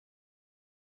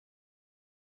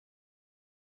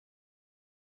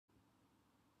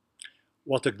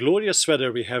What a glorious weather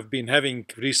we have been having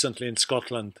recently in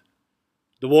Scotland.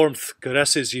 The warmth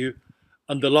caresses you,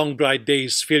 and the long bright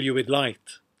days fill you with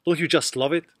light. Don't you just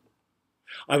love it?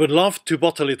 I would love to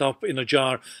bottle it up in a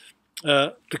jar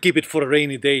to keep it for a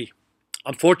rainy day.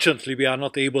 Unfortunately, we are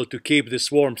not able to keep this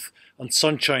warmth and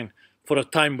sunshine for a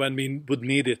time when we would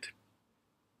need it.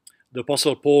 The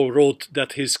Apostle Paul wrote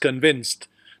that he is convinced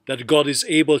that God is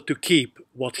able to keep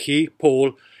what he,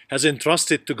 Paul, has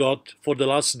entrusted to God for the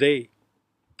last day.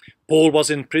 Paul was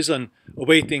in prison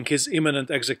awaiting his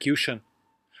imminent execution,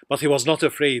 but he was not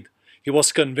afraid. He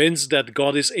was convinced that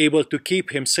God is able to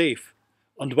keep him safe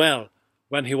and well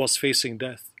when he was facing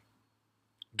death.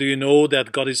 Do you know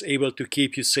that God is able to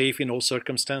keep you safe in all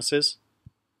circumstances?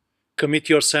 Commit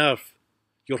yourself,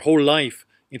 your whole life,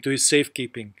 into his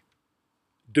safekeeping.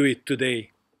 Do it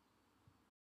today.